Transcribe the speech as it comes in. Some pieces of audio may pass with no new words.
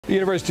The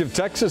University of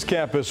Texas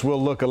campus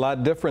will look a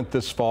lot different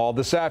this fall.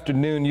 This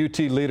afternoon, UT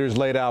leaders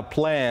laid out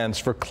plans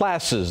for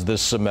classes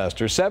this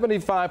semester.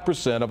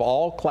 75% of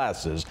all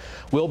classes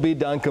will be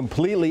done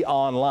completely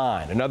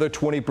online. Another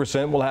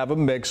 20% will have a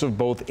mix of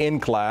both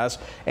in-class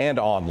and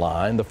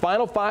online. The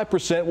final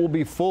 5% will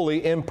be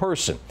fully in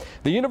person.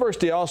 The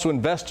university also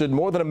invested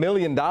more than $1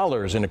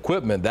 million in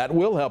equipment that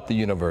will help the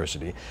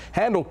university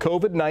handle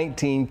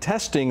COVID-19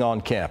 testing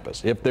on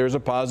campus. If there's a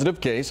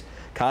positive case,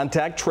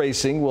 contact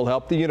tracing will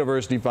help the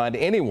university find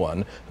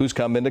anyone who's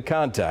come into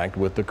contact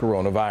with the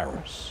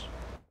coronavirus.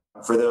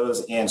 For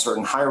those in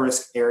certain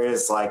high-risk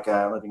areas like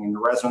living in the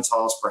residence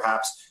halls,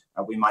 perhaps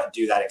we might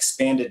do that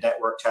expanded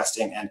network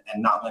testing and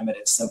not limit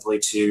it simply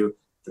to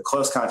the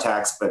close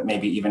contacts, but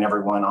maybe even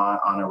everyone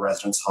on a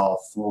residence hall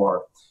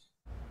floor.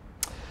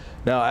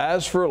 Now,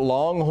 as for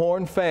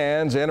Longhorn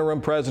fans, interim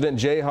president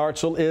Jay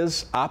Hartzell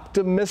is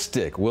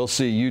optimistic. We'll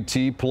see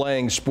UT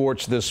playing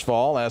sports this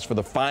fall. As for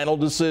the final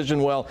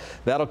decision, well,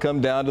 that'll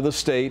come down to the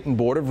state and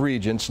Board of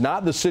Regents,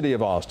 not the city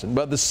of Austin,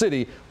 but the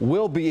city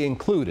will be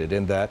included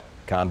in that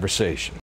conversation.